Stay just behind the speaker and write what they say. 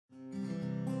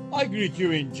I greet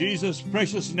you in Jesus'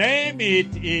 precious name. It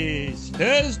is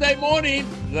Thursday morning,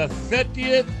 the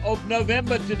 30th of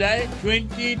November today,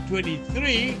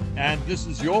 2023, and this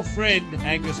is your friend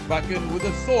Angus Buchan with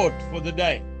a thought for the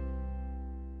day.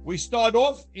 We start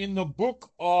off in the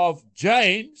book of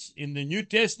James in the New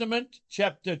Testament,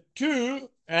 chapter 2,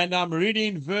 and I'm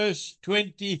reading verse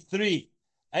 23.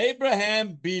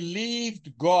 Abraham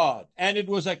believed God, and it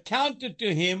was accounted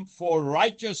to him for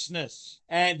righteousness,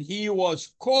 and he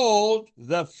was called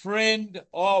the friend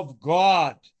of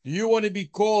God. Do you want to be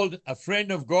called a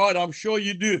friend of God? I'm sure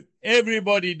you do.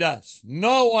 Everybody does.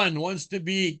 No one wants to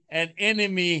be an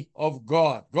enemy of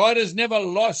God. God has never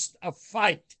lost a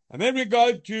fight. And then we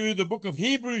go to the book of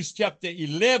Hebrews, chapter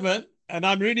 11, and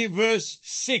I'm reading verse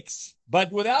 6.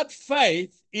 But without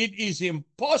faith, it is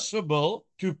impossible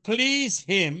to please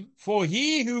him, for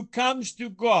he who comes to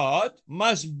God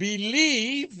must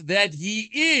believe that he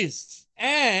is,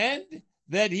 and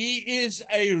that he is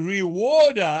a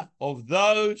rewarder of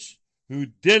those who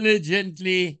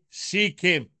diligently seek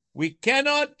him. We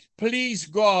cannot please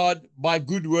God by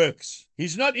good works.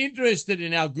 He's not interested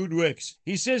in our good works.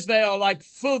 He says they are like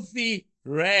filthy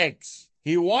rags.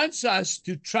 He wants us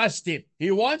to trust him. He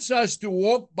wants us to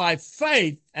walk by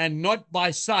faith and not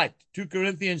by sight. 2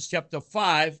 Corinthians chapter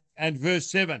 5 and verse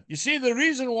 7. You see, the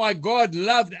reason why God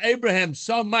loved Abraham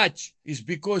so much is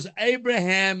because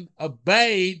Abraham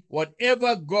obeyed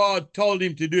whatever God told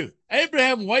him to do.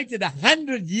 Abraham waited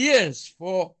 100 years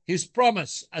for his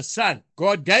promise, a son.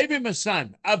 God gave him a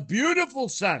son, a beautiful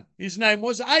son. His name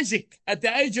was Isaac. At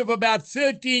the age of about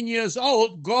 13 years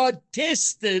old, God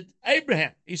tested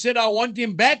Abraham. He said, I want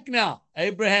him back now.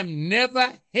 Abraham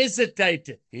never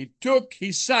hesitated. He took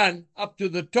his son up to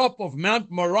the top of Mount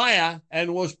Moriah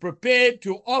and was prepared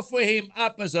to offer him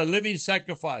up as a living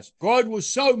sacrifice. God was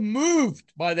so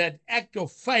moved by that act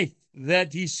of faith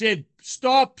that he said,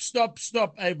 stop,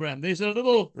 Abraham. There's a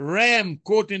little ram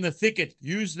caught in the thicket.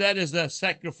 Use that as a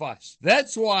sacrifice.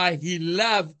 That's why he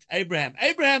loved Abraham.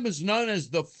 Abraham is known as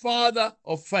the father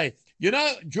of faith. You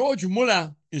know, George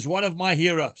Muller is one of my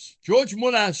heroes. George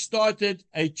Muller started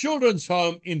a children's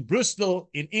home in Bristol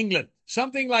in England.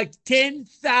 Something like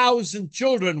 10,000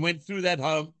 children went through that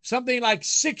home. Something like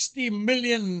 60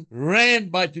 million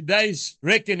rand by today's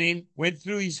reckoning went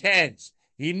through his hands.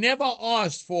 He never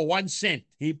asked for 1 cent.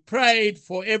 He prayed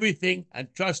for everything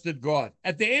and trusted God.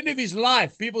 At the end of his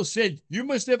life, people said, you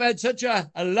must have had such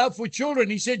a love for children.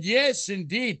 He said, yes,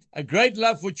 indeed, a great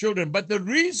love for children. But the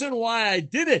reason why I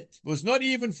did it was not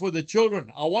even for the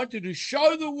children. I wanted to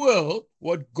show the world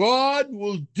what God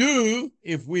will do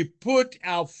if we put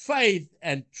our faith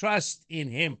and trust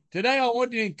in him. Today, I want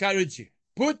to encourage you.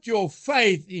 Put your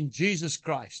faith in Jesus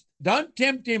Christ. Don't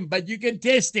tempt him, but you can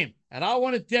test him. And I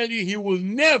want to tell you, he will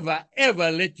never,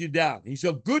 ever let you down. He's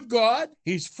a good God.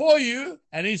 He's for you,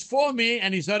 and he's for me,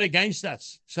 and he's not against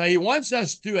us. So he wants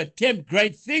us to attempt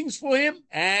great things for him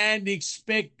and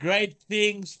expect great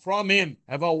things from him.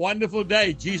 Have a wonderful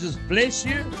day. Jesus bless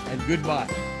you, and goodbye.